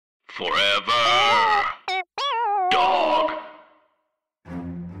Forever. Dog.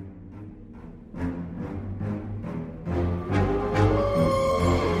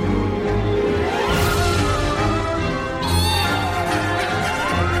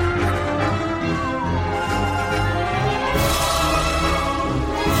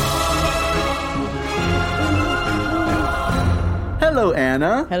 Hello,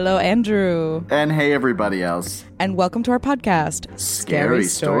 Anna. Hello, Andrew. And hey, everybody else. And welcome to our podcast, Scary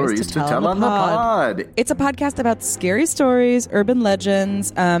Stories to Tell on the Pod. It's a podcast about scary stories, urban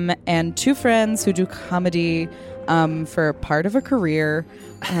legends, and two friends who do comedy for part of a career,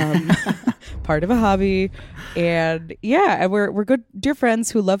 part of a hobby. And yeah, we're good, dear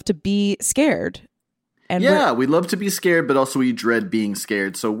friends who love to be scared. And yeah, we love to be scared, but also we dread being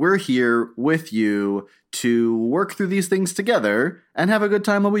scared. So we're here with you to work through these things together and have a good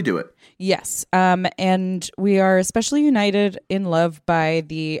time while we do it. Yes. And we are especially united in love by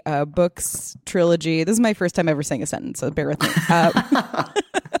the books trilogy. This is my first time ever saying a sentence, so bear with me.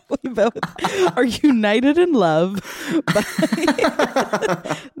 We both are united in love by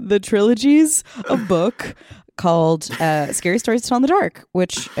the trilogies of book called Scary Stories to Tell in the Dark,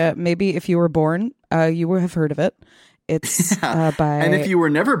 which maybe if you were born, you would have heard of it. It's by... And if you were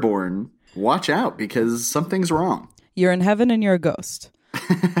never born, watch out because something's wrong. You're in heaven and you're a ghost.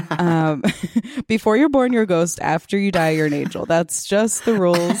 Before you're born, you're a ghost. After you die, you're an angel. That's just the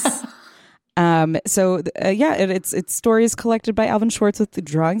rules. It's stories collected by Alvin Schwartz with the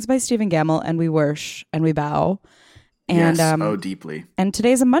drawings by Stephen Gamble, and we worship and we bow. And, yes, deeply. And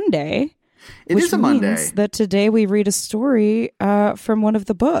today's a Monday. It is a Monday. Means that today we read a story from one of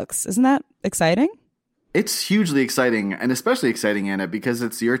the books. Isn't that exciting? It's hugely exciting, and especially exciting, Anna, because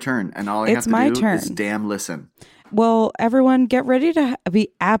it's your turn, and all I have to do is damn listen. Well, everyone, get ready to be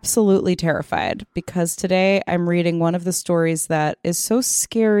absolutely terrified, because today I'm reading one of the stories that is so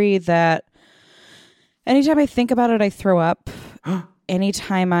scary that anytime I think about it, I throw up.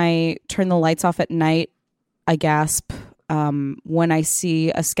 Anytime I turn the lights off at night, I gasp. When I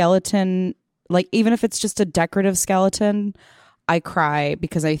see a skeleton, like even if it's just a decorative skeleton, I cry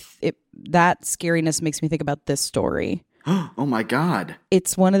because that scariness makes me think about this story. Oh my God.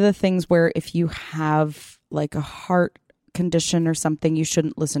 It's one of the things where if you have like a heart condition or something, you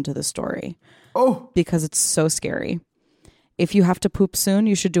shouldn't listen to the story. Oh. Because it's so scary. If you have to poop soon,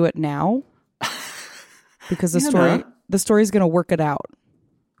 you should do it now. Because the story is going to work it out.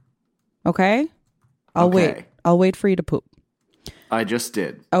 Okay? I'll wait. I'll wait for you to poop. I just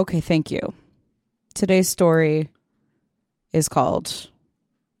did. Okay, thank you. Today's story is called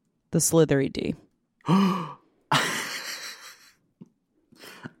The Slithery Dee.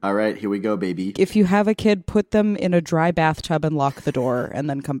 All right, here we go, baby. If you have a kid, put them in a dry bathtub and lock the door and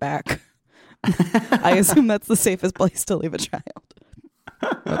then come back. I assume that's the safest place to leave a child.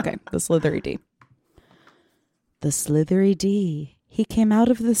 Okay, The Slithery Dee. The Slithery Dee. He came out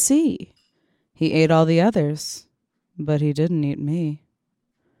of the sea. He ate all the others, but he didn't eat me.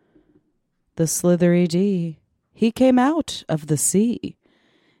 The Slithery Dee. He came out of the sea.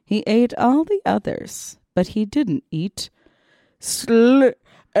 He ate all the others, but he didn't eat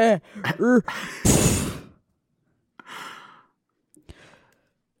And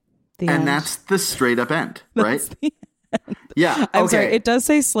that's the straight up end, right? That's the end. Yeah. Okay. I'm sorry. It does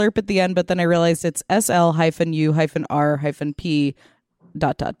say slurp at the end, but then I realized it's SL-U-R-P ...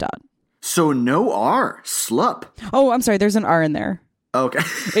 So no R. Slup. Oh, I'm sorry. There's an R in there. Okay.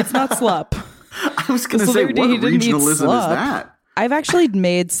 It's not slup. I was going to say, what regionalism is that? I've actually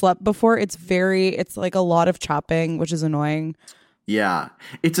made slup before. It's like a lot of chopping, which is annoying. Yeah.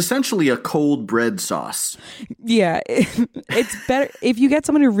 It's essentially a cold bread sauce. Yeah. It's better. If you get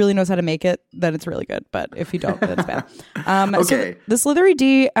someone who really knows how to make it, then it's really good. But if you don't, then it's bad. Okay. So the Slithery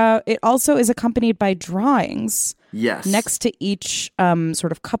Dee, it also is accompanied by drawings. Yes. Next to each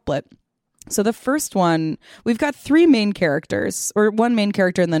sort of couplet. So the first one, we've got three main characters, or one main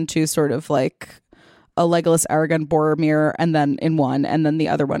character and then two sort of like a Legolas, Aragorn, Boromir, and then in one, and then the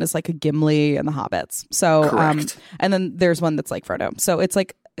other one is like a Gimli and the Hobbits. So, correct. And then there's one that's like Frodo. So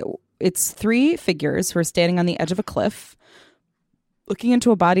it's three figures who are standing on the edge of a cliff, looking into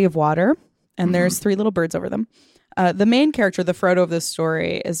a body of water, and there's three little birds over them. The main character, the Frodo of this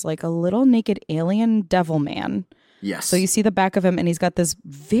story, is like a little naked alien devil man. Yes. So you see the back of him, and he's got this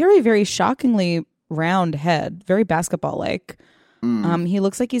very, very shockingly round head, very basketball-like. He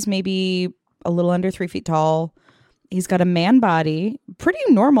looks like he's maybe a little under 3 feet tall. He's got a man body, pretty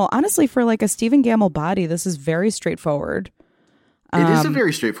normal. Honestly, for like a Stephen Gamble body, this is very straightforward. It is a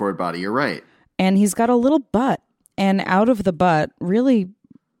very straightforward body. You're right. And he's got a little butt, and out of the butt, really,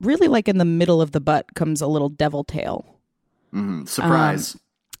 really like in the middle of the butt, comes a little devil tail. Surprise.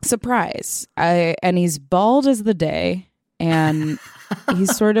 surprise. And he's bald as the day, and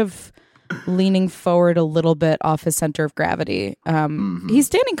he's sort of leaning forward a little bit off his center of gravity. He's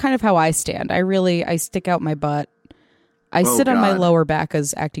standing kind of how I stand. I stick out my butt. I sit on my lower back,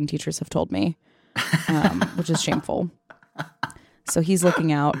 as acting teachers have told me, which is shameful. So he's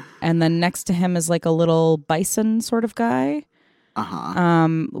looking out, and then next to him is like a little bison sort of guy,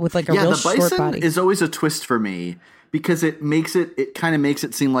 with like a real short body. Yeah, the bison is always a twist for me because it kind of makes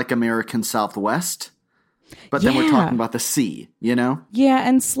it seem like American Southwest, but then we're talking about the sea, you know? Yeah,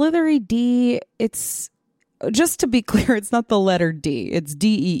 and Slithery Dee, it's just to be clear, it's not the letter D, it's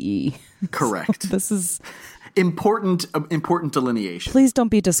DEE. Correct. This is. Important delineation. Please don't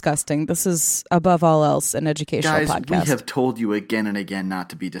be disgusting. This is, above all else, an educational podcast. Guys, we have told you again and again not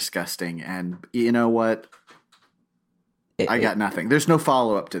to be disgusting, and you know what? I got nothing. There's no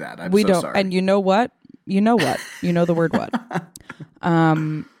follow-up to that. I'm so sorry. And you know what? You know what? You know the word what.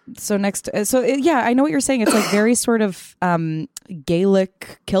 So next, I know what you're saying. It's like very sort of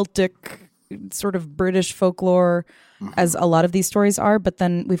Gaelic, Celtic, sort of British folklore, as a lot of these stories are, but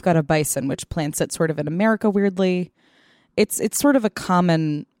then we've got a bison, which plants it sort of in America weirdly. It's sort of a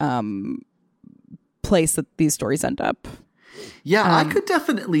common place that these stories end up. Yeah, I could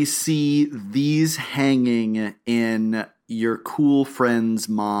definitely see these hanging in your cool friend's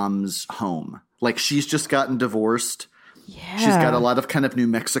mom's home. Like, she's just gotten divorced. Yeah. She's got a lot of kind of New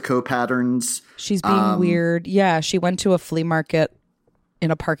Mexico patterns. She's being weird. Yeah, she went to a flea market in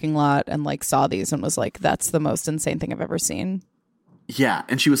a parking lot and like saw these and was like, that's the most insane thing I've ever seen. Yeah.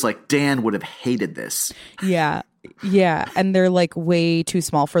 And she was like, Dan would have hated this. Yeah. Yeah. And they're like way too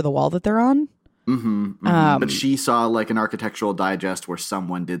small for the wall that they're on. But she saw like an Architectural Digest where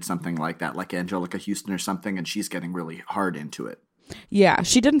someone did something like that, like Angelica Houston or something, and she's getting really hard into it. Yeah.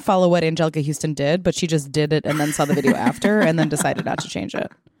 She didn't follow what Angelica Houston did, but she just did it and then saw the video after and then decided not to change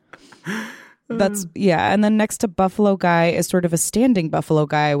it. And then next to Buffalo Guy is sort of a standing buffalo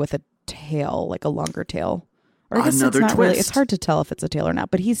guy with a tail, like a longer tail. Or I guess Another it's not twist. really. It's hard to tell if it's a tail or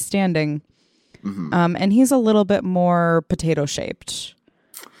not, but he's standing, and he's a little bit more potato shaped.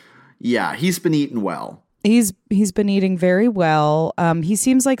 Yeah, he's been eating well. He's been eating very well. He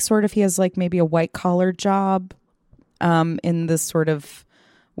seems like sort of he has like maybe a white collar job, in this sort of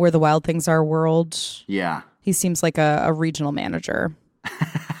where the wild things are world. Yeah, he seems like a regional manager.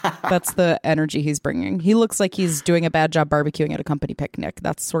 That's the energy he's bringing. He looks like he's doing a bad job barbecuing at a company picnic.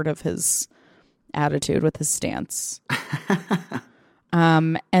 That's sort of his attitude with his stance.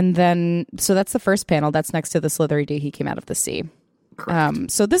 And then, so that's the first panel. That's next to the Slithery Dee. He came out of the sea.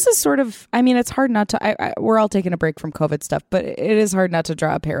 So this is sort of, I mean, it's hard not to, we're all taking a break from COVID stuff, but it is hard not to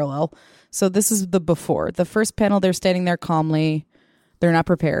draw a parallel. So this is the before. The first panel, they're standing there calmly. They're not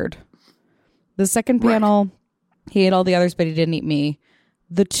prepared. The second panel, he ate all the others, but he didn't eat me.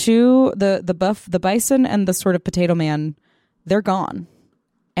 The two, the bison and the sort of potato man, they're gone.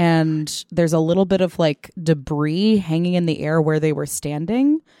 And there's a little bit of like debris hanging in the air where they were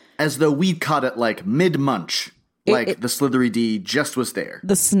standing. As though we'd caught it like mid-munch. Like the Slithery Dee just was there.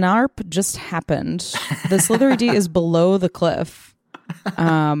 The snarp just happened. The Slithery Dee is below the cliff.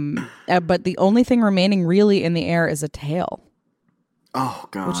 But the only thing remaining really in the air is a tail. Oh,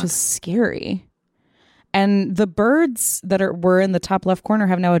 God. Which is scary. And the birds that were in the top left corner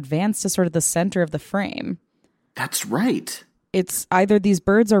have now advanced to sort of the center of the frame. That's right. It's either these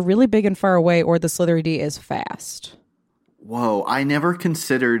birds are really big and far away or the Slithery Dee is fast. Whoa, I never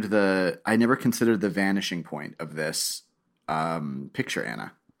considered the vanishing point of this picture,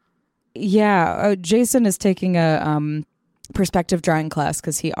 Anna. Yeah, Jason is taking a perspective drawing class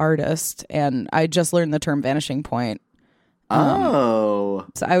because he's artist, and I just learned the term vanishing point. So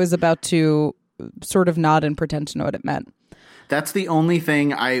I was about to sort of nod and pretend to know what it meant. That's the only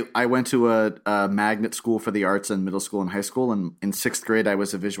thing. I went to a magnet school for the arts in middle school and high school, and in 6th grade I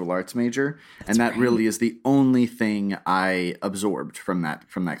was a visual arts major, and that really is the only thing I absorbed from that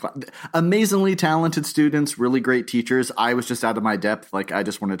class. Amazingly talented students, really great teachers. I was just out of my depth, like I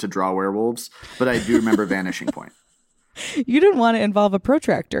just wanted to draw werewolves, but I do remember Vanishing Point. You didn't want to involve a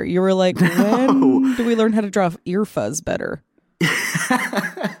protractor. You were like, when do we learn how to draw ear fuzz better?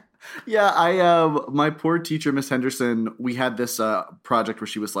 Yeah, my poor teacher, Miss Henderson, we had this project where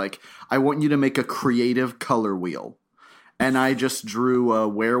she was like, I want you to make a creative color wheel. And I just drew a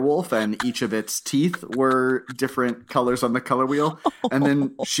werewolf, and each of its teeth were different colors on the color wheel. And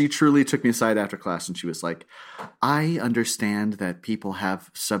then she truly took me aside after class, and she was like, I understand that people have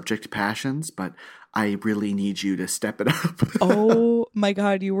subject passions, but I really need you to step it up. Oh my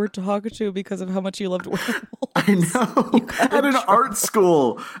God, you were talked to because of how much you loved werewolves. I know. At an art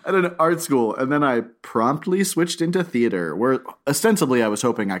school. And then I promptly switched into theater, where ostensibly I was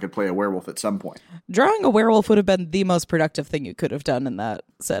hoping I could play a werewolf at some point. Drawing a werewolf would have been the most productive thing you could have done in that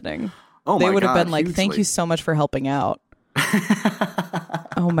setting. Oh my God, they would have been like, hugely. Thank you so much for helping out.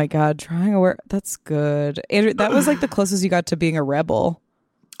 Oh my God, drawing a werewolf. That's good. Andrew, that was like the closest you got to being a rebel.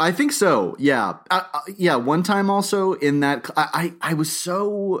 I think so. Yeah. Yeah. One time also in that, I was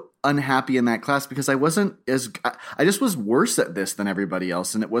so unhappy in that class because I just was worse at this than everybody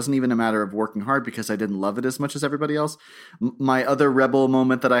else. And it wasn't even a matter of working hard because I didn't love it as much as everybody else. My other rebel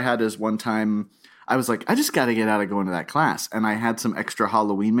moment that I had is one time I was like, I just got to get out of going to that class. And I had some extra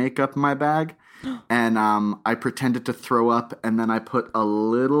Halloween makeup in my bag. And I pretended to throw up. And then I put a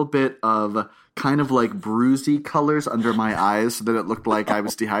little bit of kind of like bruisey colors under my eyes so that it looked like I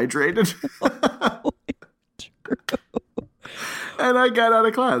was dehydrated. And I got out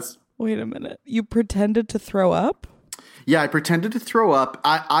of class. Wait a minute. You pretended to throw up? Yeah, I pretended to throw up.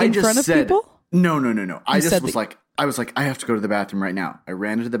 I in just front of said people? No. I You just said was that- like, I was like, I have to go to the bathroom right now. I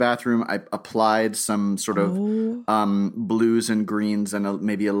ran into the bathroom. I applied some sort of blues and greens and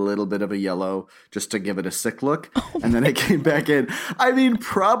maybe a little bit of a yellow just to give it a sick look. And then I came back in. I mean,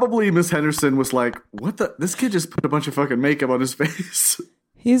 probably Miss Henderson was like, what the? This kid just put a bunch of fucking makeup on his face.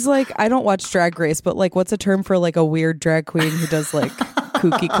 He's like, I don't watch Drag Race, but like, what's a term for like a weird drag queen who does like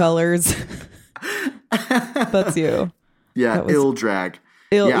kooky colors? That's you. Yeah, That was ill drag.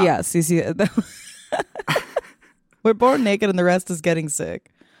 Yeah. Yes, you see. We're born naked and the rest is getting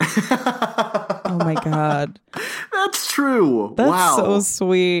sick. Oh my God. That's true. That's wow. so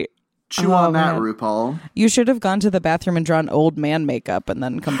sweet. Chew on that, man. RuPaul. You should have gone to the bathroom and drawn old man makeup and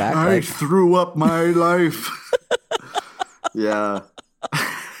then come back. I threw up my life. Yeah.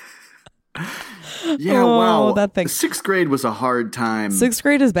 Yeah, wow. That thing. Sixth grade was a hard time. Sixth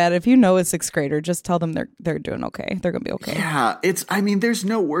grade is bad. If you know a sixth grader, just tell them they're doing okay. They're gonna be okay. Yeah, there's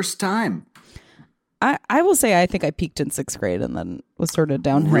no worse time. I will say I think I peaked in sixth grade and then was sort of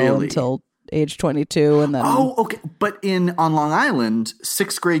downhill Really? until age 22 and then Oh, okay. But on Long Island,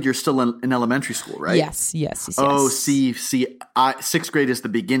 sixth grade, you're still in elementary school, right? Yes. Oh, see, sixth grade is the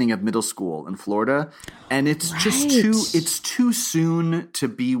beginning of middle school in Florida, and it's just too soon to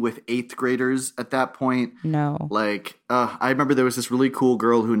be with eighth graders at that point. No. Like, I remember there was this really cool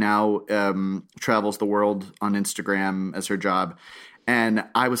girl who now travels the world on Instagram as her job, and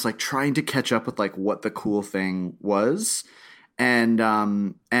I was like trying to catch up with like what the cool thing was. And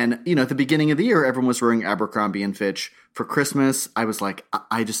you know, at the beginning of the year, everyone was wearing Abercrombie and Fitch. For Christmas, I was like,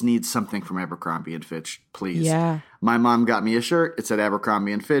 I just need something from Abercrombie and Fitch, please. Yeah. My mom got me a shirt. It said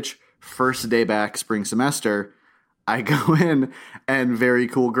Abercrombie and Fitch. First day back, spring semester, I go in, and very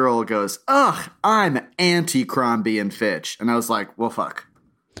cool girl goes, "Ugh, I'm anti-Crombie and Fitch." And I was like, well, fuck.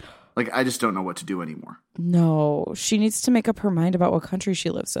 Like, I just don't know what to do anymore. No, she needs to make up her mind about what country she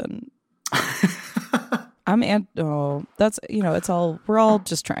lives in. That's, you know, we're all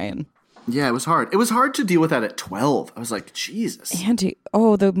just trying. Yeah, it was hard. It was hard to deal with that at 12. I was like, Jesus.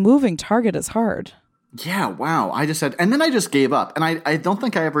 The moving target is hard. Yeah, wow. And then I just gave up. And I don't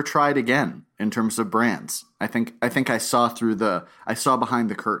think I ever tried again in terms of brands. I think I saw behind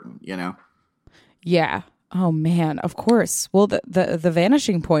the curtain, you know? Yeah. Oh man, of course. Well, the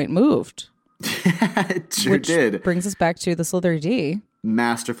vanishing point moved. Yeah, it sure did. Brings us back to the Slithery Dee.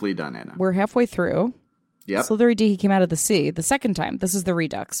 Masterfully done, Anna. We're halfway through. Yep. Slithery Dee, he came out of the sea. The second time, this is the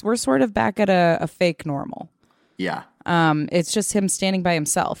Redux. We're sort of back at a fake normal. Yeah. It's just him standing by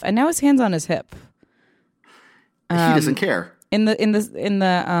himself, and now his hand's on his hip. He doesn't care. In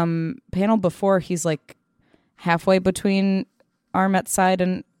the panel before, he's like halfway between arm at side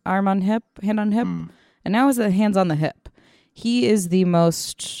and hand on hip, and now his hand's on the hip. He is the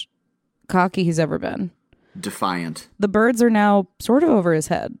most cocky he's ever been. Defiant. The birds are now sort of over his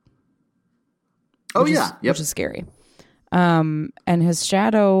head. Oh yeah, which is scary. And his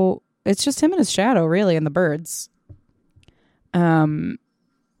shadow, it's just him and his shadow, really, and the birds. And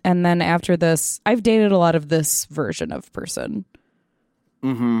then after this, I've dated a lot of this version of person,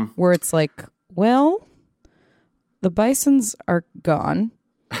 where it's like, well, the bisons are gone,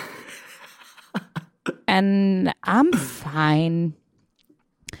 and I'm fine.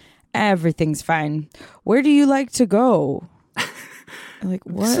 Everything's fine. Where do you like to go? Like,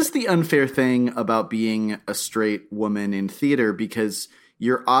 what? This is the unfair thing about being a straight woman in theater, because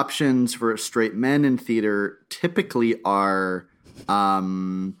your options for straight men in theater typically are,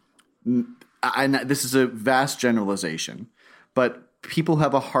 and this is a vast generalization, but people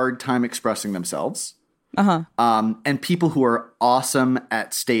have a hard time expressing themselves. And people who are awesome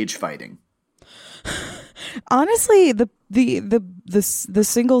at stage fighting. Honestly, the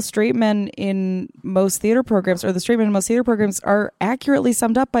single straight men in most theater programs, or the straight men in most theater programs, are accurately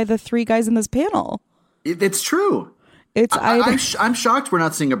summed up by the three guys in this panel. It's true. It's either I'm shocked we're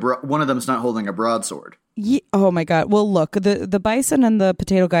not seeing one of them's not holding a broadsword. oh my god. Well, look, the bison and the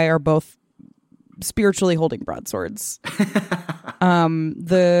potato guy are both spiritually holding broadswords.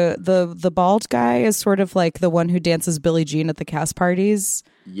 The bald guy is sort of like the one who dances Billie Jean at the cast parties.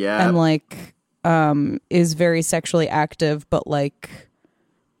 Yeah. And like is very sexually active, but like,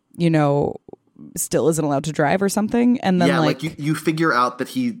 you know, still isn't allowed to drive or something. And then like you figure out that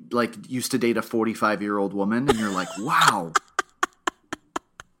he like used to date a 45-year-old woman, and you're like, wow.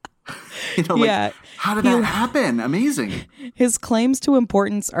 You know, like, how did that happen? Amazing. His claims to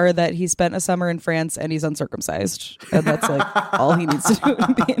importance are that he spent a summer in France and he's uncircumcised. And that's like all he needs to do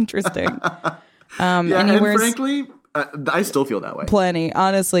to be interesting. And frankly, I still feel that way. Plenty.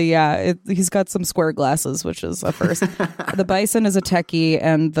 Honestly, yeah. He's got some square glasses, which is a first. The bison is a techie,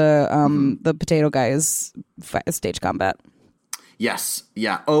 and the potato guy is stage combat. Yes.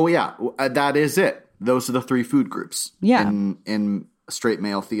 Yeah. Oh, yeah. That is it. Those are the three food groups. Yeah. In straight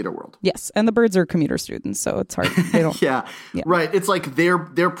male theater world. Yes, and the birds are commuter students, so it's hard. They don't. Yeah, right. It's like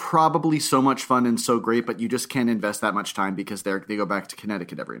they're probably so much fun and so great, but you just can't invest that much time because they go back to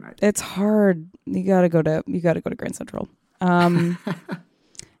Connecticut every night. It's hard. You gotta go to Grand Central. And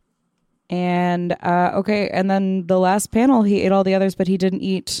okay, and then the last panel, he ate all the others, but he didn't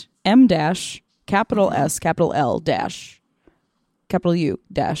eat M dash capital S capital L dash capital U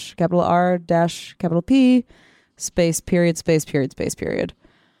dash capital R dash capital P. Space, period, space, period, space, period.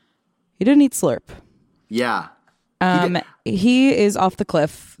 He didn't eat slurp. Yeah. He is off the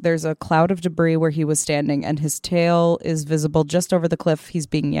cliff. There's a cloud of debris where he was standing, and his tail is visible just over the cliff. He's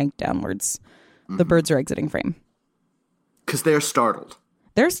being yanked downwards. The birds are exiting frame. Because they're startled.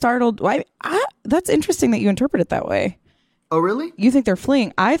 They're startled. That's interesting that you interpret it that way. Oh, really? You think they're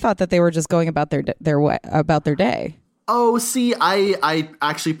fleeing. I thought that they were just going about their way, about their day. Oh, see, I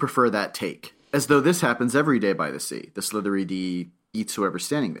actually prefer that take. As though this happens every day by the sea. The Slithery Dee eats whoever's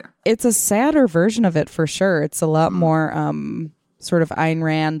standing there. It's a sadder version of it for sure. It's a lot more sort of Ayn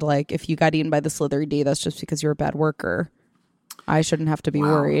Rand, like if you got eaten by the Slithery Dee, that's just because you're a bad worker. I shouldn't have to be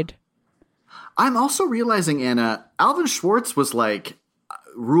worried. I'm also realizing, Anna, Alvin Schwartz was like,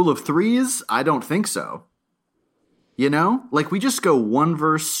 rule of threes? I don't think so. You know? Like we just go one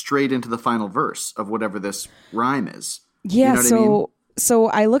verse straight into the final verse of whatever this rhyme is. Yeah, you know what I mean? So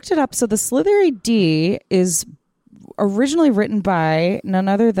I looked it up. So the Slithery Dee is originally written by none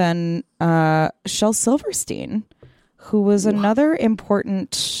other than Shel Silverstein, who was another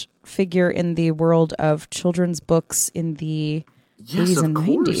important figure in the world of children's books in the 80s and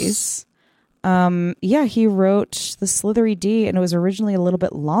 90s. He wrote the Slithery Dee, and it was originally a little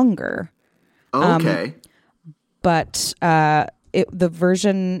bit longer. Okay. But the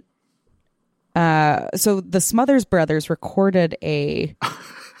version... so the Smothers Brothers recorded a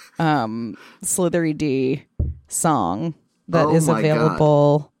Slithery Dee song that is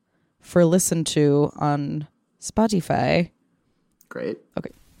available for listen to on Spotify. Great.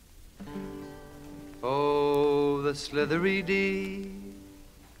 Okay. Oh, the Slithery Dee,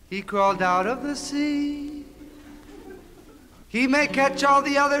 he crawled out of the sea. He may catch all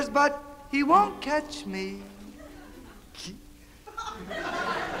the others, but he won't catch me.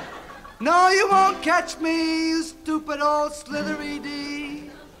 No, you won't catch me, you stupid old Slithery Dee.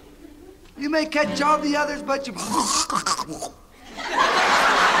 You may catch all the others, but you...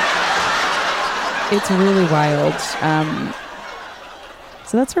 It's really wild.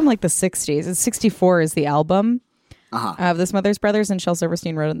 So that's from like the 60s. It's 64 is the album of the Smothers Brothers, and Shel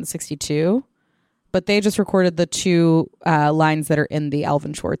Silverstein wrote it in the 62. But they just recorded the two lines that are in the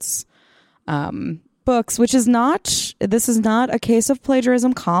Alvin Schwartz books, which is not, this is not a case of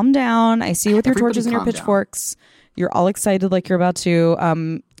plagiarism. Calm down. I see you with your torches and your pitchforks. You're all excited like you're about to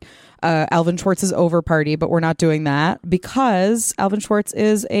Alvin Schwartz's over party, but we're not doing that because Alvin Schwartz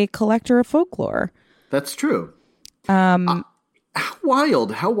is a collector of folklore. That's true. How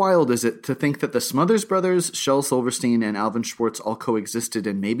wild is it to think that the Smothers Brothers, Shel Silverstein, and Alvin Schwartz all coexisted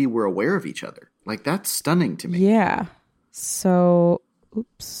and maybe were aware of each other? Like, that's stunning to me. Yeah. So...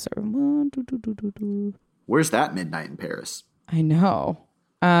 Oops. Where's that Midnight in Paris? I know.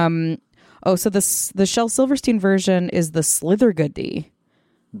 So the Shel Silverstein version is the Slithery Dee.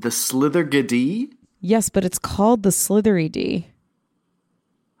 The Slithery Dee? Yes, but it's called the Slithery Dee.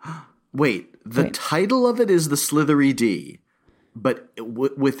 Wait, the title of it is the Slithery Dee, but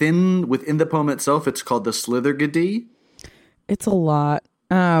within the poem itself, it's called the Slithery Dee? It's a lot.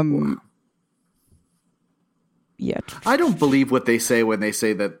 yet. I don't believe what they say when they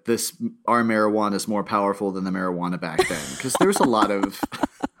say that our marijuana is more powerful than the marijuana back then, because there's a lot of.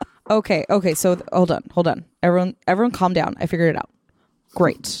 Okay. So hold on. Everyone, calm down. I figured it out.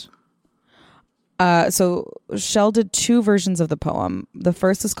 Great. So Shell did 2 versions of the poem. The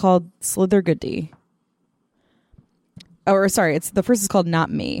first is called Slithery Dee. The first is called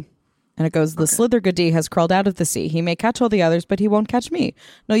Not Me. And it goes, the Slithery Dee has crawled out of the sea. He may catch all the others, but he won't catch me.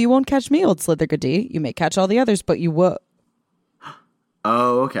 No, you won't catch me, old Slithery Dee. You may catch all the others, but you won't.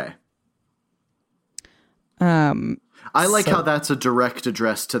 Oh, okay. I like how that's a direct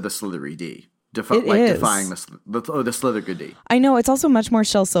address to the Slithery Dee. Defying the Slithery Dee. I know. It's also much more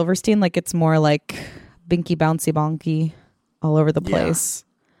Shel Silverstein. Like, it's more like binky bouncy bonky all over the place.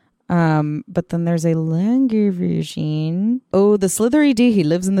 But then there's a longer version. Oh, the Slithery Dee, he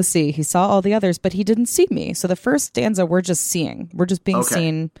lives in the sea. He saw all the others, but he didn't see me. So the first stanza, we're just seeing. We're just being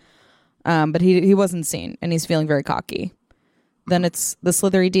seen. But he wasn't seen, and he's feeling very cocky. Then it's the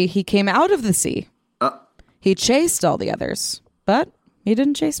Slithery Dee. He came out of the sea. He chased all the others, but he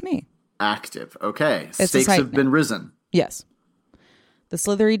didn't chase me. Active. Okay. Stakes have been risen. Yes. The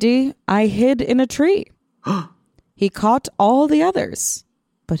Slithery Dee, I hid in a tree. He caught all the others,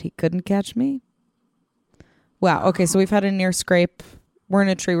 but he couldn't catch me. Wow. Okay, so we've had a near scrape. We're in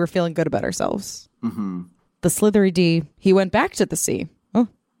a tree. We're feeling good about ourselves. Mm-hmm. The Slithery Dee, he went back to the sea. Oh,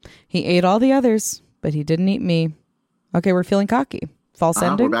 he ate all the others, but he didn't eat me. Okay, we're feeling cocky. False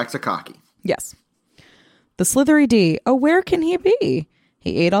ending. We're back to cocky. Yes. The Slithery Dee, oh, where can he be?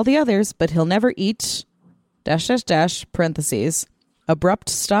 He ate all the others, but he'll never eat... ... parentheses. Abrupt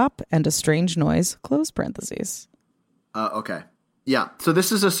stop and a strange noise, close parentheses. Okay. Yeah, so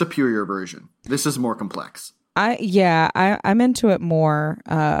this is a superior version. This is more complex. I'm into it more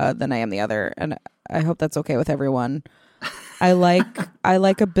than I am the other, and I hope that's okay with everyone. I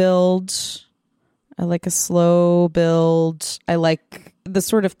like a build. I like a slow build. I like the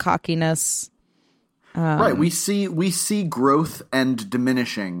sort of cockiness. Right, we see growth and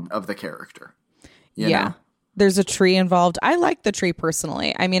diminishing of the character. You know? There's a tree involved. I like the tree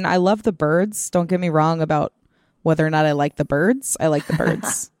personally. I mean, I love the birds. Don't get me wrong about whether or not I like the birds. I like the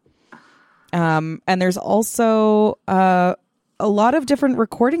birds. And there's also a lot of different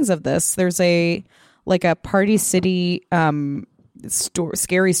recordings of this. There's a Party City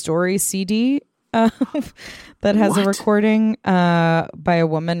scary story CD that has a recording by a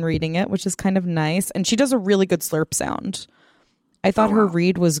woman reading it, which is kind of nice. And she does a really good slurp sound. I thought her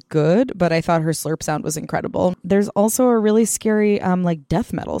read was good, but I thought her slurp sound was incredible. There's also a really scary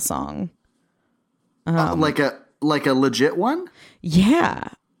death metal song. Like a legit one? Yeah.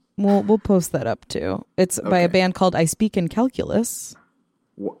 We'll post that up too. It's by a band called I Speak in Calculus.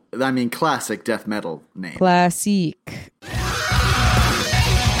 I mean, classic death metal name. Classic.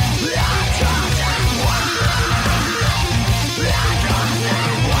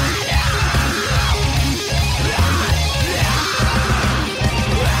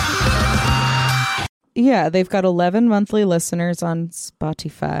 Yeah, they've got 11 monthly listeners on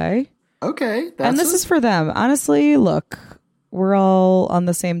Spotify. Okay. And this is for them. Honestly, look, we're all on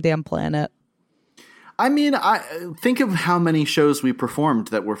the same damn planet. I mean, I think of how many shows we performed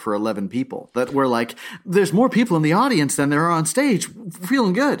that were for 11 people. That were like, there's more people in the audience than there are on stage.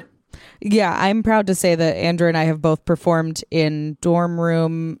 Feeling good. Yeah, I'm proud to say that Andrew and I have both performed in dorm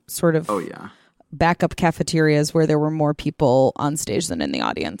room sort of backup cafeterias where there were more people on stage than in the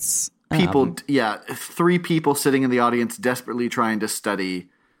audience. 3 people sitting in the audience desperately trying to study.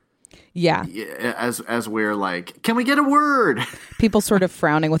 Yeah. As we're like, can we get a word? People sort of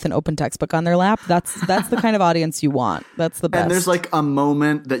frowning with an open textbook on their lap. That's the kind of audience you want. That's the best. And there's like a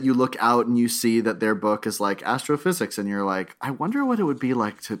moment that you look out and you see that their book is like astrophysics, and you're like, I wonder what it would be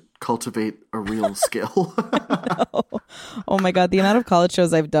like to cultivate a real skill. No. Oh my God. The amount of college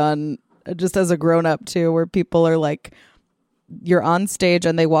shows I've done just as a grown up too, where people are like, you're on stage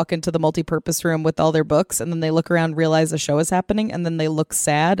and they walk into the multi-purpose room with all their books, and then they look around, realize a show is happening, and then they look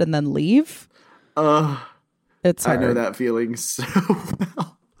sad and then leave. It's hard. I know that feeling so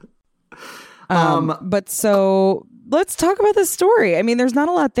well. But so let's talk about this story. I mean, there's not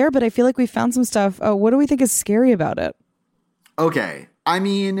a lot there, but I feel like we found some stuff. Oh, what do we think is scary about it? Okay. I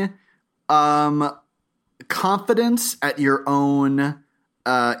mean, confidence at your own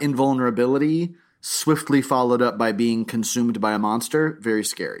invulnerability, swiftly followed up by being consumed by a monster. Very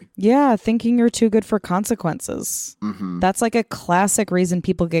scary. Yeah, thinking you're too good for consequences. Mm-hmm. That's like a classic reason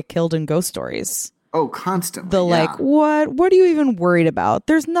people get killed in ghost stories. Oh, constantly. What are you even worried about?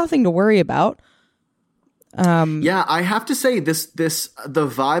 There's nothing to worry about. Yeah, I have to say the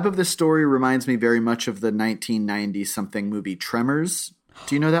vibe of this story reminds me very much of the 1990 something movie Tremors.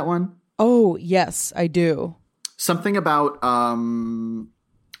 Do you know that one? Oh, yes, I do. Something about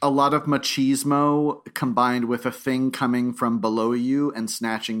a lot of machismo combined with a thing coming from below you and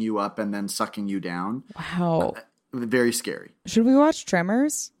snatching you up and then sucking you down. Wow. Very scary. Should we watch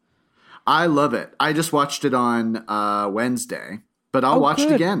Tremors? I love it. I just watched it on Wednesday, but I'll watch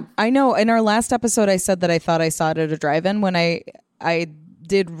it again. I know. In our last episode, I said that I thought I saw it at a drive-in when I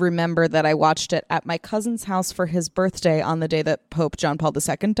did remember that I watched it at my cousin's house for his birthday on the day that Pope John Paul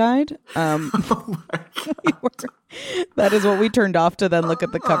II died. That is what we turned off to then look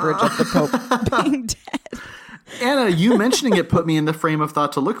at the coverage of the Pope being dead. Anna, you mentioning it put me in the frame of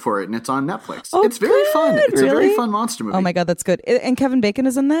thought to look for it, and it's on Netflix. Oh, it's very fun. It's really? a very fun monster movie. Oh my God, that's good. And Kevin Bacon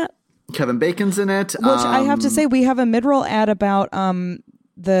is in that? Kevin Bacon's in it. Which I have to say, we have a mid-roll ad about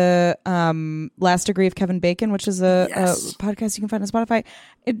the Last Degree of Kevin Bacon, which is a podcast you can find on Spotify.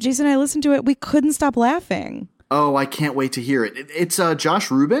 Jason and I listened to it. We couldn't stop laughing. Oh, I can't wait to hear it. It's Josh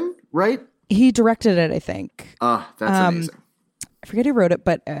Rubin, right? He directed it, I think. Oh, that's amazing. I forget who wrote it,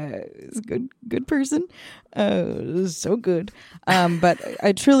 but he's a good person. So good. But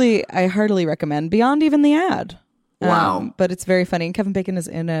I heartily recommend Beyond even the ad. Wow. But it's very funny. And Kevin Bacon is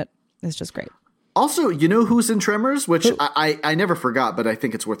in it. It's just great. Also, you know who's in Tremors? Which I never forgot, but I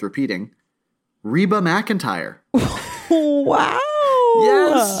think it's worth repeating. Reba McEntire. Wow.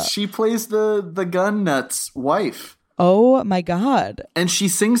 Yes, she plays the gun nut's wife. Oh my God. And she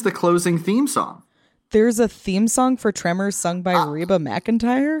sings the closing theme song. There's a theme song for Tremors sung by Reba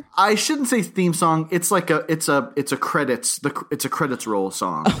McEntire? I shouldn't say theme song. It's like it's a credits roll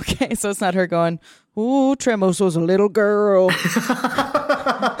song. Okay, so it's not her going, "Ooh, Tremors was a little girl."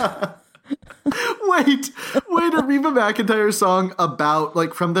 Wait, a Reba McEntire song about,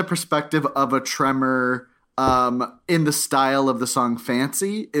 like, from the perspective of a tremor in the style of the song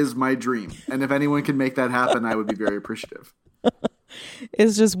Fancy is my dream. And if anyone can make that happen, I would be very appreciative.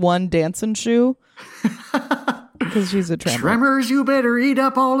 It's just one dancing shoe. Because she's a tremor. Tremors, you better eat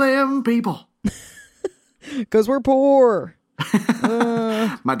up all them people. Because we're poor.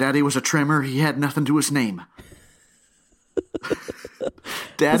 My daddy was a tremor. He had nothing to his name.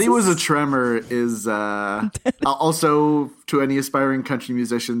 Daddy was a tremor is also, to any aspiring country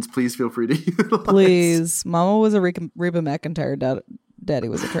musicians, please feel free to utilize. Please. Mama was a Reba McEntire. Daddy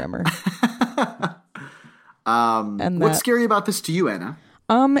was a tremor. What's scary about this to you, Anna?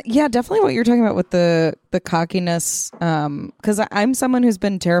 Yeah, definitely what you're talking about with the cockiness. Because I'm someone who's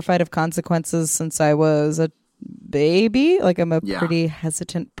been terrified of consequences since I was a baby. Like, I'm a pretty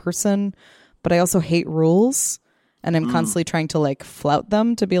hesitant person, but I also hate rules. And I'm constantly trying to, like, flout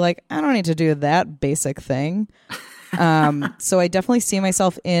them to be like, I don't need to do that basic thing. So I definitely see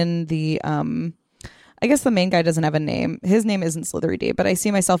myself in the, I guess the main guy doesn't have a name. His name isn't Slithery Dee, but I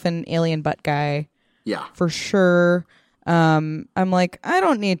see myself in Alien Butt Guy. Yeah. For sure. I'm like, I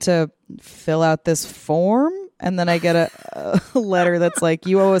don't need to fill out this form. And then I get a letter that's like,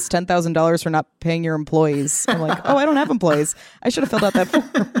 you owe us $10,000 for not paying your employees. I'm like, oh, I don't have employees. I should have filled out that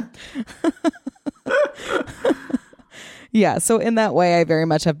form. Yeah, so in that way, I very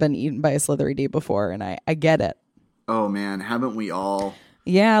much have been eaten by a Slithery Dee before, and I get it. Oh, man, haven't we all?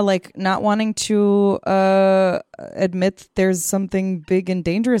 Yeah, like not wanting to admit there's something big and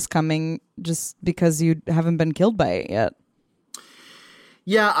dangerous coming just because you haven't been killed by it yet.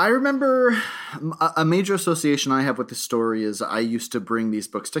 Yeah, I remember a major association I have with this story is I used to bring these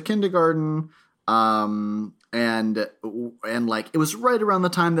books to kindergarten. And like, it was right around the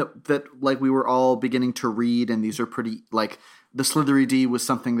time that like we were all beginning to read, and these are pretty, like, the Slithery Dee was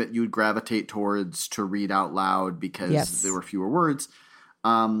something that you would gravitate towards to read out loud because there were fewer words.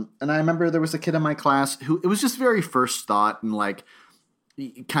 And I remember there was a kid in my class who, it was just very first thought, and like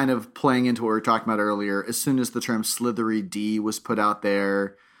kind of playing into what we were talking about earlier. As soon as the term Slithery Dee was put out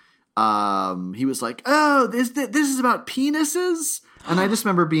there, he was like, oh, this is about penises. And I just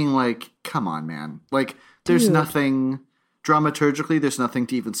remember being like, come on, man. Like, there's nothing dramaturgically, there's nothing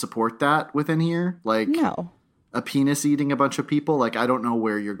to even support that within here. Like, no. A penis eating a bunch of people. Like, I don't know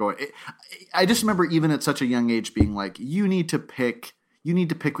where you're going. I just remember even at such a young age being like, you need to pick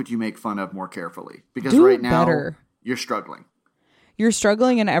what you make fun of more carefully. Because right now, you're struggling. You're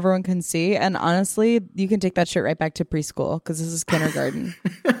struggling and everyone can see. And honestly, you can take that shit right back to preschool because this is kindergarten.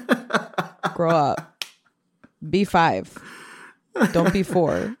 Grow up. Be 5. Don't be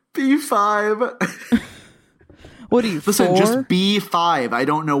 4. Be 5. What are you, Listen, 4? just be 5. I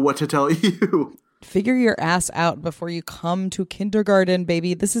don't know what to tell you. Figure your ass out before you come to kindergarten,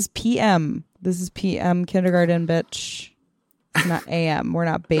 baby. This is PM. This is PM kindergarten, bitch. It's not AM. We're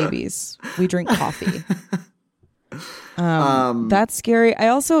not babies. We drink coffee. That's scary. I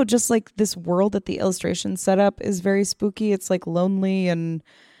also just like this world that the illustration set up is very spooky. It's like lonely, and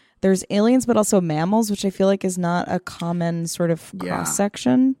There's aliens, but also mammals, which I feel like is not a common sort of cross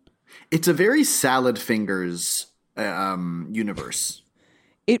section. It's a very Salad Fingers universe.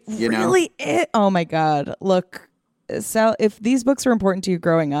 It really is. Oh my God. Look, if these books were important to you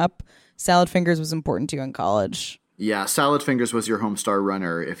growing up, Salad Fingers was important to you in college. Yeah, Salad Fingers was your Homestar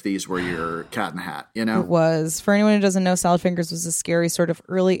Runner if these were your Cat in the Hat, you know? It was. For anyone who doesn't know, Salad Fingers was a scary sort of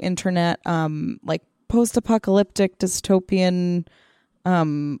early internet, like post-apocalyptic dystopian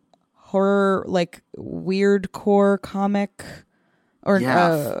horror, like weird core comic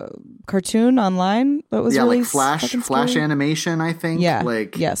or cartoon online that was really like flash animation, I think. Yeah.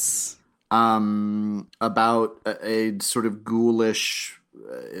 Like yes. About a sort of ghoulish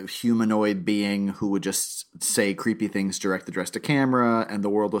humanoid being who would just say creepy things direct addressed to camera, and the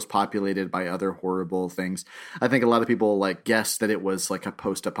world was populated by other horrible things. I think a lot of people like guessed that it was like a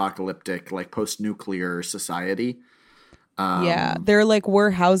post-apocalyptic, like post-nuclear society. There like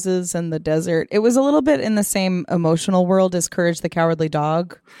were houses in the desert. It was a little bit in the same emotional world as Courage the Cowardly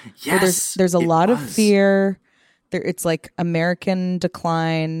Dog. Yes, there's a lot of fear. It's like American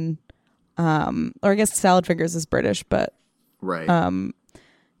decline. Or I guess Salad Fingers is British, but right.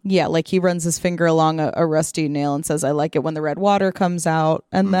 Yeah, like he runs his finger along a rusty nail and says, "I like it when the red water comes out,"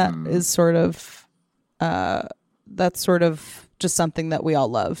 and that is sort of that's sort of just something that we all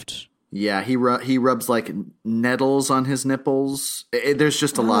loved. Yeah, he rubs like nettles on his nipples. There's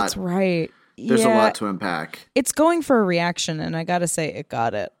just a lot. That's right. There's a lot to unpack. It's going for a reaction, and I gotta say, it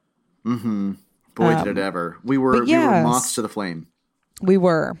got it. Mm-hmm. Boy, did it ever. We were moths to the flame. We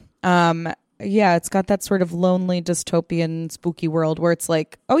were. Yeah, it's got that sort of lonely, dystopian, spooky world where it's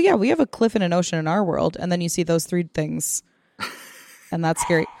like, oh yeah, we have a cliff and an ocean in our world, and then you see those three things, and that's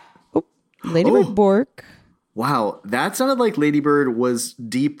scary. Oh, Ladybird Bork. Wow, that sounded like Ladybird was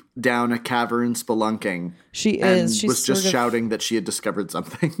deep down a cavern spelunking. She is. She was just shouting that she had discovered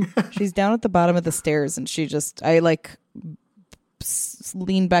something. She's down at the bottom of the stairs, and I like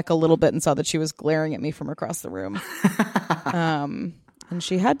leaned back a little bit and saw that she was glaring at me from across the room. And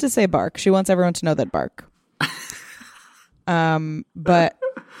she had to say bark. She wants everyone to know that bark. But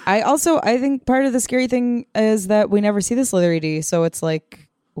I think part of the scary thing is that we never see the Slithery Dee. So it's like,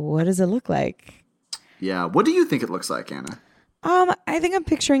 what does it look like? Yeah. What do you think it looks like, Anna? I think I'm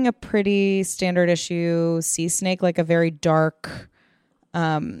picturing a pretty standard issue sea snake, like a very dark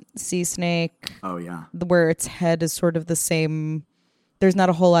sea snake. Oh, yeah. Where its head is sort of the same. There's not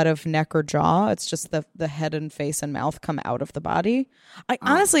a whole lot of neck or jaw. It's just the head and face and mouth come out of the body.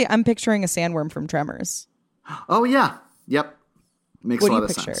 Honestly, I'm picturing a sandworm from Tremors. Oh, yeah. Yep. Makes a lot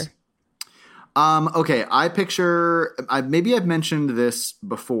of sense. Okay, I picture, maybe I've mentioned this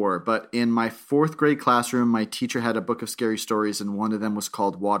before, but in my 4th grade classroom, my teacher had a book of scary stories, and one of them was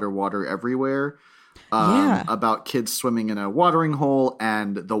called Water, Water Everywhere. About kids swimming in a watering hole,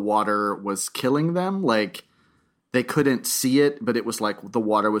 and the water was killing them. Like, they couldn't see it, but it was like the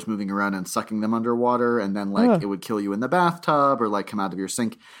water was moving around and sucking them underwater, and then like it would kill you in the bathtub or like come out of your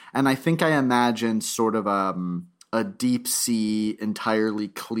sink. And I think I imagined sort of a deep sea, entirely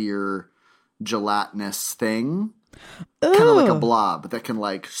clear, gelatinous thing, kind of like a blob that can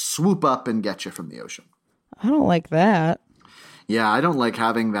like swoop up and get you from the ocean. I don't like that. Yeah, I don't like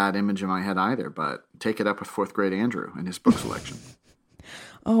having that image in my head either, but take it up with 4th grade Andrew and his book selection.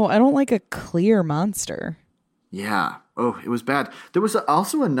 Oh, I don't like a clear monster. Yeah. Oh, it was bad. There was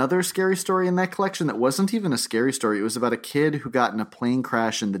also another scary story in that collection that wasn't even a scary story. It was about a kid who got in a plane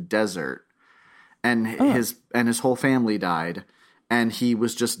crash in the desert, and his whole family died, and he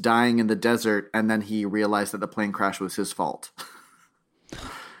was just dying in the desert, and then he realized that the plane crash was his fault.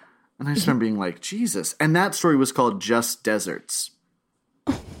 And I just remember being like, Jesus. And that story was called Just Deserts.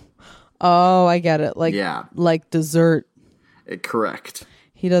 Oh, I get it. Like dessert. Correct.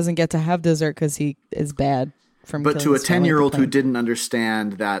 He doesn't get to have dessert because he is bad. But to a 10-year-old who didn't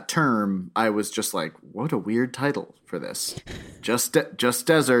understand that term, I was just like, what a weird title for this. Just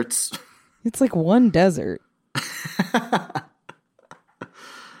Deserts. It's like one desert.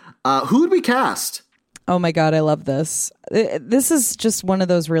 Who would we cast? Oh my God, I love this. This is just one of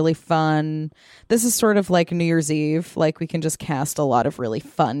those really fun. This is sort of like New Year's Eve. Like we can just cast a lot of really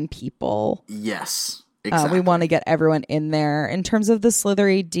fun people. Yes. Exactly. We want to get everyone in there. In terms of the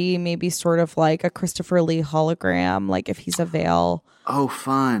Slithery Dee, maybe sort of like a Christopher Lee hologram, like if he's a Vale. Oh,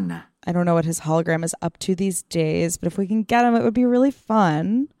 fun. I don't know what his hologram is up to these days, but if we can get him, it would be really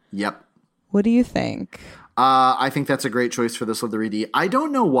fun. Yep. What do you think? I think that's a great choice for the Slithery Dee. I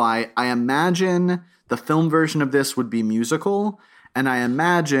don't know why. I imagine the film version of this would be musical, and I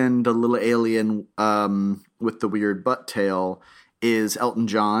imagine the little alien with the weird butt tail is Elton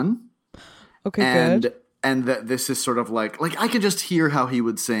John. Okay, and good. and that this is sort of like I could just hear how he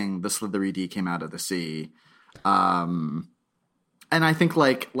would sing "The Slithery Dee Came Out of the Sea," and I think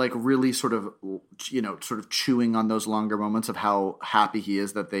like really sort of chewing on those longer moments of how happy he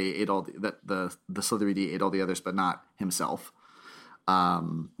is that they ate the Slithery Dee ate all the others, but not himself.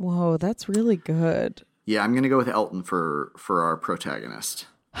 Whoa, that's really good. Yeah, I'm gonna go with Elton for our protagonist.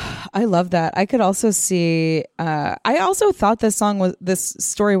 I love that. I could also see. I also thought this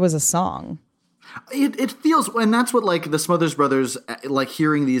story was a song. It feels, and that's what like the Smothers Brothers, like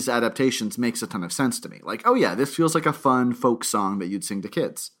hearing these adaptations makes a ton of sense to me. Like, oh yeah, this feels like a fun folk song that you'd sing to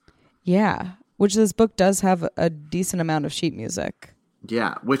kids. Yeah, which this book does have a decent amount of sheet music.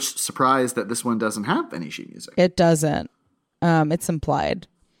 Yeah, which surprised that this one doesn't have any sheet music. It doesn't. It's implied.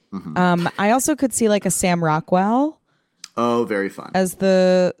 Mm-hmm. I also could see like a Sam Rockwell. Oh, very fun. As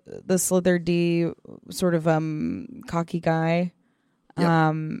the Slithery Dee sort of cocky guy.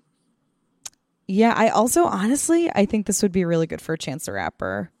 Yep. Yeah, I also honestly I think this would be really good for Chance the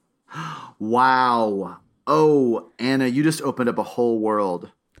Rapper. Wow. Oh, Anna, you just opened up a whole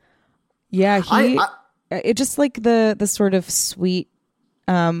world. Yeah, it just like the sort of sweet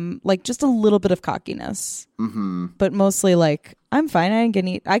like just a little bit of cockiness. Mm-hmm. But mostly like I'm fine,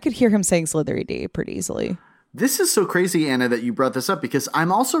 I could hear him saying Slithery Dee pretty easily. This is so crazy, Anna, that you brought this up, because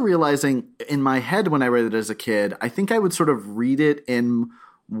I'm also realizing in my head when I read it as a kid, I think I would sort of read it in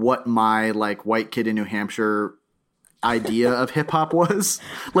what my like white kid in New Hampshire idea of hip hop was.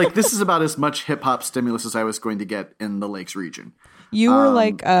 Like, this is about as much hip hop stimulus as I was going to get in the Lakes region. You were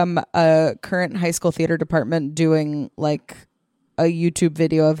like a current high school theater department doing like a YouTube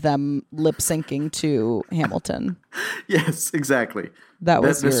video of them lip syncing to Hamilton. Yes, exactly. That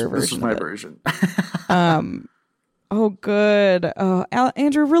was your version. This was my version. Oh, good. Oh,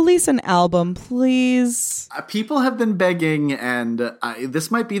 Andrew, release an album, please. People have been begging, and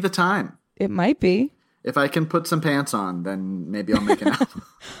this might be the time. It might be. If I can put some pants on, then maybe I'll make an album.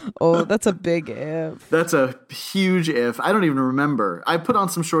 Oh, that's a big if. That's a huge if. I don't even remember. I put on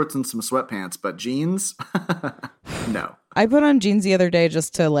some shorts and some sweatpants, but jeans? No. I put on jeans the other day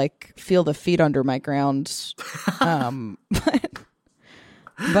just to like feel the feet under my ground.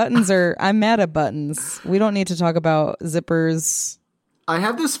 Buttons I'm mad at buttons. We don't need to talk about zippers. I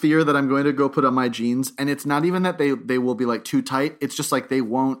have this fear that I'm going to go put on my jeans, and it's not even that they will be like too tight. It's just like they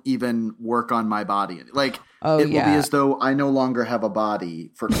won't even work on my body. Like it will be as though I no longer have a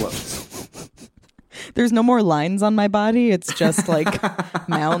body for clothes. There's no more lines on my body. It's just like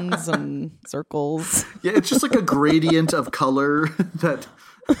mounds and circles. Yeah, it's just like a gradient of color that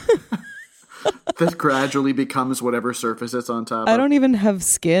gradually becomes whatever surface it's on top of. I don't even have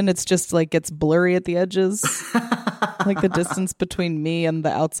skin. It's just like gets blurry at the edges. Like the distance between me and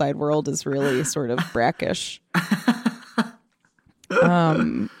the outside world is really sort of brackish.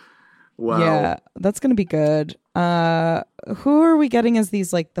 Wow. Yeah, that's going to be good. Who are we getting as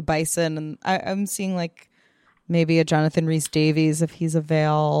these, like, the bison? And I'm seeing, like, maybe a Jonathan Rhys-Davies if he's a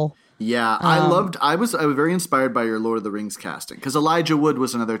Vale. Yeah, I was very inspired by your Lord of the Rings casting, because Elijah Wood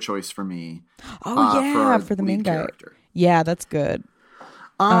was another choice for me. Oh, yeah, for the main guy. Character. Yeah, that's good.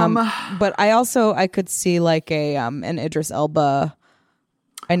 But I could see, like, an Idris Elba.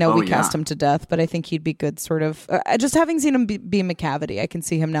 I know we cast him to death, but I think he'd be good sort of... just having seen him be McCavity, I can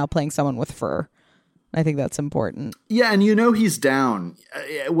see him now playing someone with fur. I think that's important. Yeah, and he's down.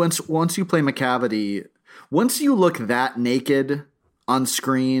 Once you play McCavity, once you look that naked on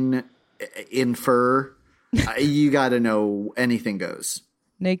screen in fur, you got to know anything goes.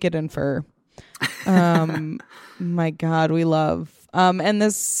 Naked in fur. My God, we love... and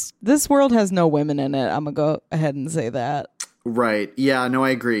this world has no women in it. I'm going to go ahead and say that. Right. Yeah, no,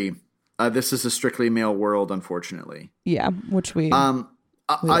 I agree. This is a strictly male world, unfortunately. Yeah, which we love.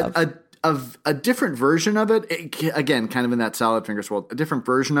 A different version of it, again, kind of in that Salad Fingers world, a different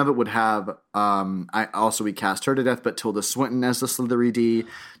version of it would have, we cast her to death, but Tilda Swinton as the Slithery Dee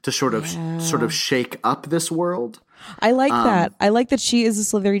to sort of shake up this world. I like that. I like that she is a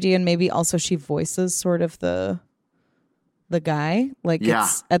Slithery Dee, and maybe also she voices sort of the guy. Like,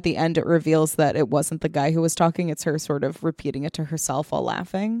 it's at the end, it reveals that it wasn't the guy who was talking. It's her sort of repeating it to herself while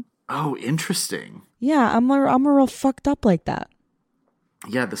laughing. Oh, interesting. Yeah, I'm a real fucked up like that.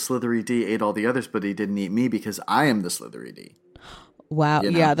 Yeah, the Slithery Dee ate all the others, but he didn't eat me because I am the Slithery Dee. Wow.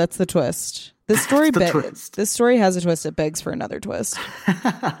 Yeah, that's the twist. This story This story has a twist. It begs for another twist.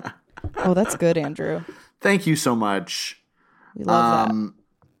 Oh, that's good, Andrew. Thank you so much. We love that.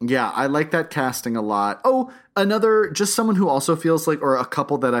 Yeah, I like that casting a lot. Oh, just someone who also feels like, or a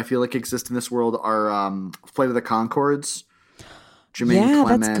couple that I feel like exist in this world are Flight of the Conchords. Jermaine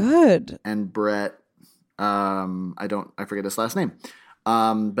Clement, that's good. And Brett. I forget his last name.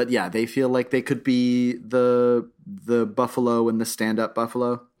 But yeah, they feel like they could be the buffalo and the stand-up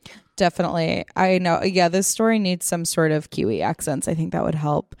buffalo. Definitely. I know. Yeah, this story needs some sort of Kiwi accents. I think that would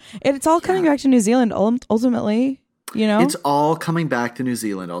help. It's all coming back to New Zealand ultimately, you know? It's all coming back to New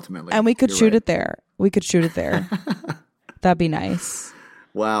Zealand ultimately. And we could shoot it there. We could shoot it there. That'd be nice.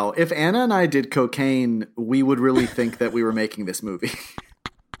 Wow. If Anna and I did cocaine, we would really think that we were making this movie.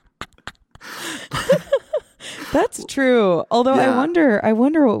 That's true. Although Yeah. I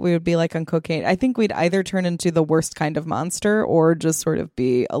wonder what we would be like on cocaine. I think we'd either turn into the worst kind of monster or just sort of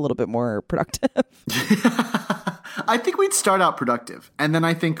be a little bit more productive. I think we'd start out productive and then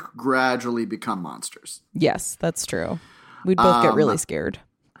I think gradually become monsters. Yes, that's true. We'd both get really scared.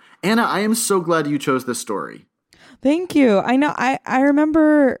 Anna, I am so glad you chose this story. Thank you. I know. I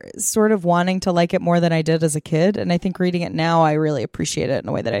remember sort of wanting to like it more than I did as a kid. And I think reading it now, I really appreciate it in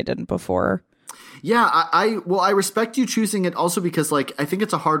a way that I didn't before. Yeah, I respect you choosing it also because like I think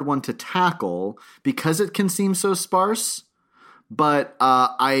it's a hard one to tackle because it can seem so sparse. But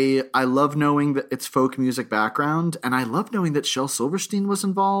I love knowing that it's folk music background, and I love knowing that Shel Silverstein was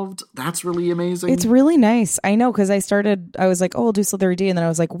involved. That's really amazing. It's really nice. I know, because I was like, oh, I'll do Slithery Dee, and then I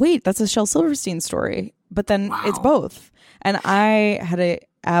was like, wait, that's a Shel Silverstein story. But then it's both. And I had a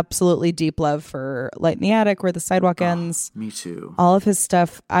absolutely deep love for Light in the Attic, Where the Sidewalk Ends. Me too. All of his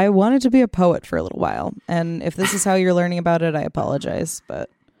stuff. I wanted to be a poet for a little while. And if this is how you're learning about it, I apologize. But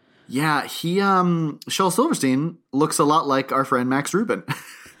yeah, Shel Silverstein looks a lot like our friend Max Rubin.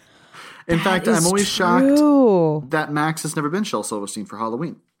 In fact, I'm always shocked that Max has never been Shel Silverstein for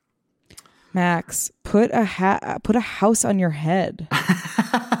Halloween. Max, put a house on your head.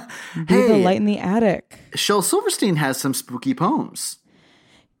 Be the light in the attic. Shel Silverstein has some spooky poems.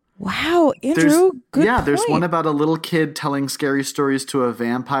 Wow, Andrew, good point. There's one about a little kid telling scary stories to a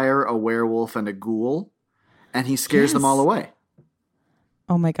vampire, a werewolf, and a ghoul, and he scares them all away.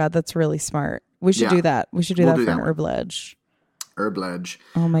 Oh my God, that's really smart. We should do that. We should do that for an Herb Ledge. Herb Ledge.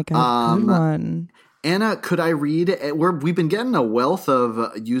 Oh my God, good one. Anna, could I read? We've been getting a wealth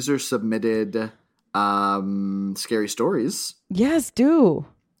of user-submitted scary stories. Yes, do.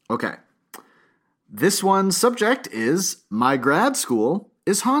 Okay. This one's subject is My Grad School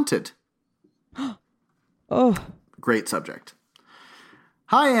is Haunted. Oh. Great subject.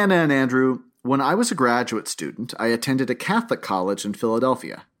 Hi, Anna and Andrew. When I was a graduate student, I attended a Catholic college in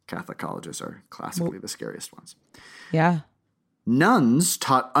Philadelphia. Catholic colleges are classically the scariest ones. Yeah. Nuns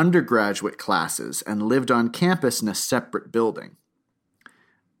taught undergraduate classes and lived on campus in a separate building.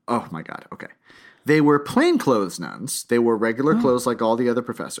 Oh my God, okay. They were plainclothes nuns. They wore regular clothes like all the other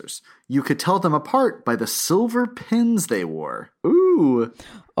professors. You could tell them apart by the silver pins they wore. Ooh.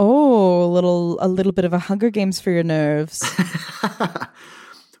 Oh, a little bit of a Hunger Games for your nerves.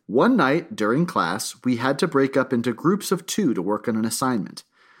 One night during class, we had to break up into groups of 2 to work on an assignment.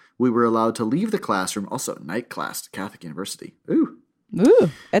 We were allowed to leave the classroom, also night class at Catholic University. Ooh. Ooh,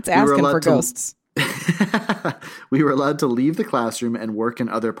 it's asking for ghosts. We were allowed to leave the classroom and work in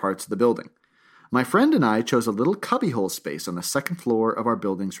other parts of the building. My friend and I chose a little cubbyhole space on the second floor of our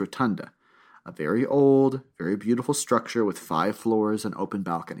building's rotunda. A very old, very beautiful structure with 5 floors and open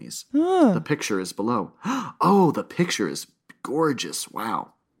balconies. The picture is below. Oh, the picture is gorgeous.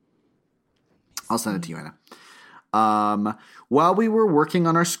 Wow. I'll send it to you, Anna. While we were working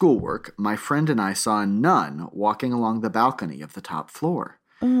on our schoolwork, my friend and I saw a nun walking along the balcony of the top floor.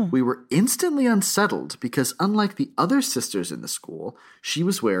 We were instantly unsettled because unlike the other sisters in the school, she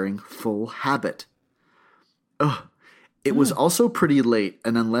was wearing full habit. It was also pretty late,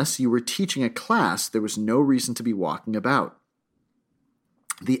 and unless you were teaching a class, there was no reason to be walking about.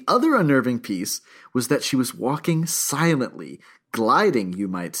 The other unnerving piece was that she was walking silently, gliding, you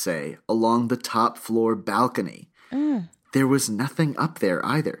might say, along the top floor balcony. There was nothing up there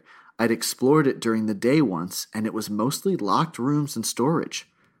either. I'd explored it during the day once, and it was mostly locked rooms and storage.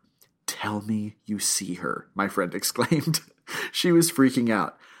 Tell me you see her, my friend exclaimed. She was freaking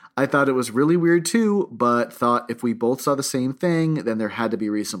out. I thought it was really weird too, but thought if we both saw the same thing, then there had to be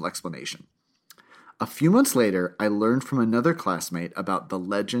a reasonable explanation. A few months later, I learned from another classmate about the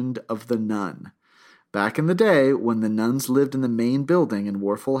legend of the nun. Back in the day, when the nuns lived in the main building and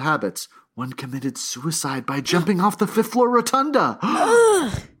wore full habits, one committed suicide by jumping off the 5th floor rotunda.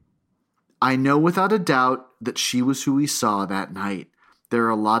 I know without a doubt that she was who we saw that night. There are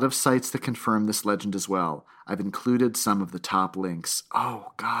a lot of sites that confirm this legend as well. I've included some of the top links.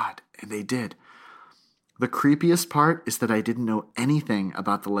 Oh, God, and they did. The creepiest part is that I didn't know anything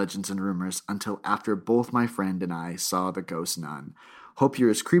about the legends and rumors until after both my friend and I saw the ghost nun. Hope you're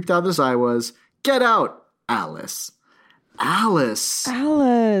as creeped out as I was. Get out, Alice. Alice.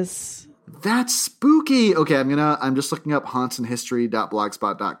 That's spooky. Okay, I'm just looking up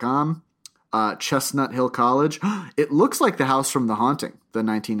hauntsandhistory.blogspot.com. Chestnut Hill College. It looks like the house from The Haunting, the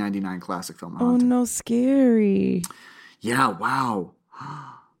 1999 classic film. The Haunting. Oh no, scary. Yeah, wow.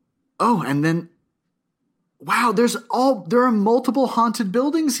 Oh, and then wow, there are multiple haunted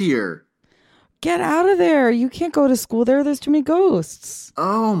buildings here. Get out of there. You can't go to school there. There's too many ghosts.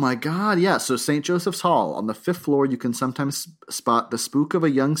 Oh my God, yeah. So St. Joseph's Hall, on the 5th floor, you can sometimes spot the spook of a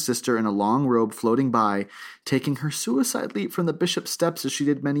young sister in a long robe floating by, taking her suicide leap from the bishop's steps as she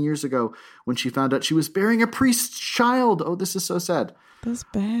did many years ago when she found out she was bearing a priest's child. Oh, this is so sad. That's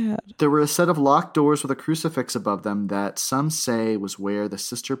bad. There were a set of locked doors with a crucifix above them that some say was where the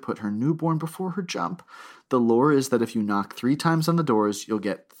sister put her newborn before her jump. The lore is that if you knock 3 times on the doors, you'll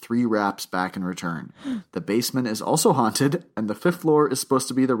get 3 raps back in return. The basement is also haunted, and the 5th floor is supposed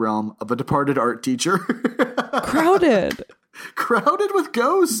to be the realm of a departed art teacher. Crowded. Crowded with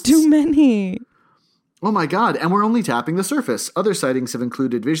ghosts. Too many. Oh my God, and we're only tapping the surface. Other sightings have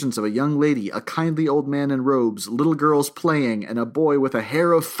included visions of a young lady, a kindly old man in robes, little girls playing, and a boy with a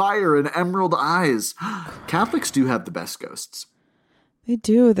hair of fire and emerald eyes. Catholics do have the best ghosts. They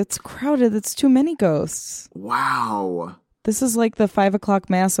do. That's crowded. That's too many ghosts. Wow. This is like the 5 o'clock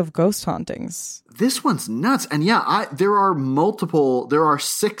mass of ghost hauntings. This one's nuts. And yeah, there are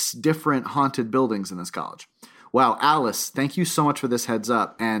 6 different haunted buildings in this college. Wow, Alice, thank you so much for this heads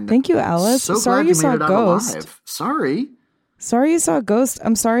up. And thank you, Alice. So sorry glad you made saw it a out ghost. alive. Sorry. Sorry you saw a ghost.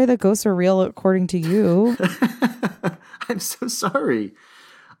 I'm sorry that ghosts are real according to you. I'm so sorry.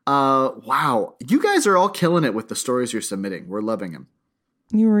 Wow. You guys are all killing it with the stories you're submitting. We're loving them.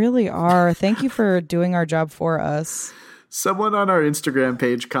 You really are. Thank you for doing our job for us. Someone on our Instagram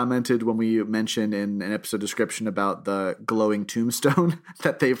page commented when we mentioned in an episode description about the glowing tombstone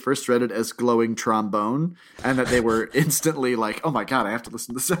that they first read it as glowing trombone and that they were instantly like, oh my God, I have to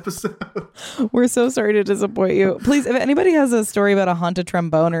listen to this episode. We're so sorry to disappoint you. Please, if anybody has a story about a haunted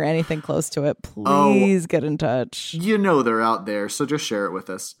trombone or anything close to it, please get in touch. You know they're out there, so just share it with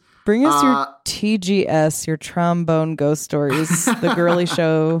us. Bring us your TGS, your trombone ghost stories, The Girly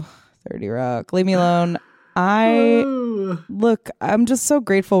Show, 30 Rock. Leave me alone. Look, I'm just so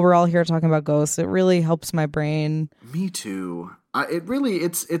grateful we're all here talking about ghosts. It really helps my brain. Me too. It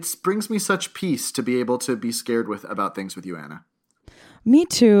brings me such peace to be able to be scared about things with you, Anna. Me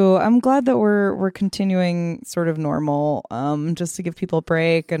too. I'm glad that we're continuing sort of normal, just to give people a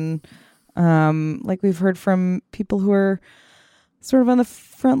break. And like we've heard from people who are sort of on the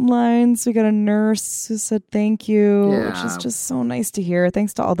front lines. We got a nurse who said thank you, which is just so nice to hear.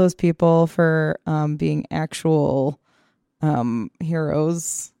 Thanks to all those people for being actual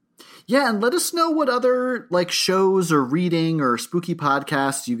heroes. Yeah, and let us know what other shows or reading or spooky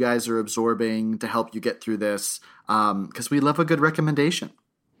podcasts you guys are absorbing to help you get through this, because we love a good recommendation.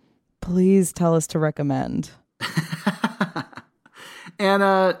 Please tell us to recommend.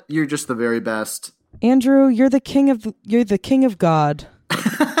 Anna, you're just the very best. Andrew, you're the king of God.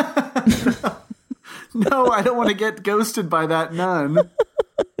 No, I don't want to get ghosted by that nun.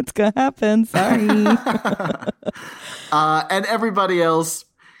 It's gonna happen. Sorry. And everybody else,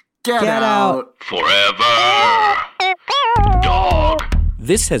 get out. Forever Dog.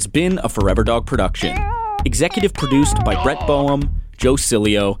 This has been a Forever Dog production. Executive produced by Brett Boehm, Joe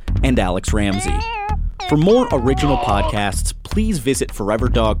Cilio, and Alex Ramsey. For more original podcasts, please visit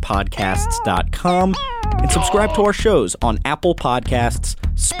foreverdogpodcasts.com and subscribe to our shows on Apple Podcasts,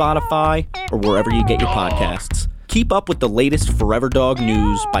 Spotify, or wherever you get your podcasts. Keep up with the latest Forever Dog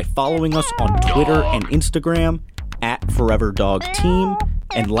news by following us on Twitter and Instagram @ForeverDogTeam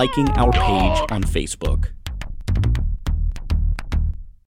and liking our page on Facebook.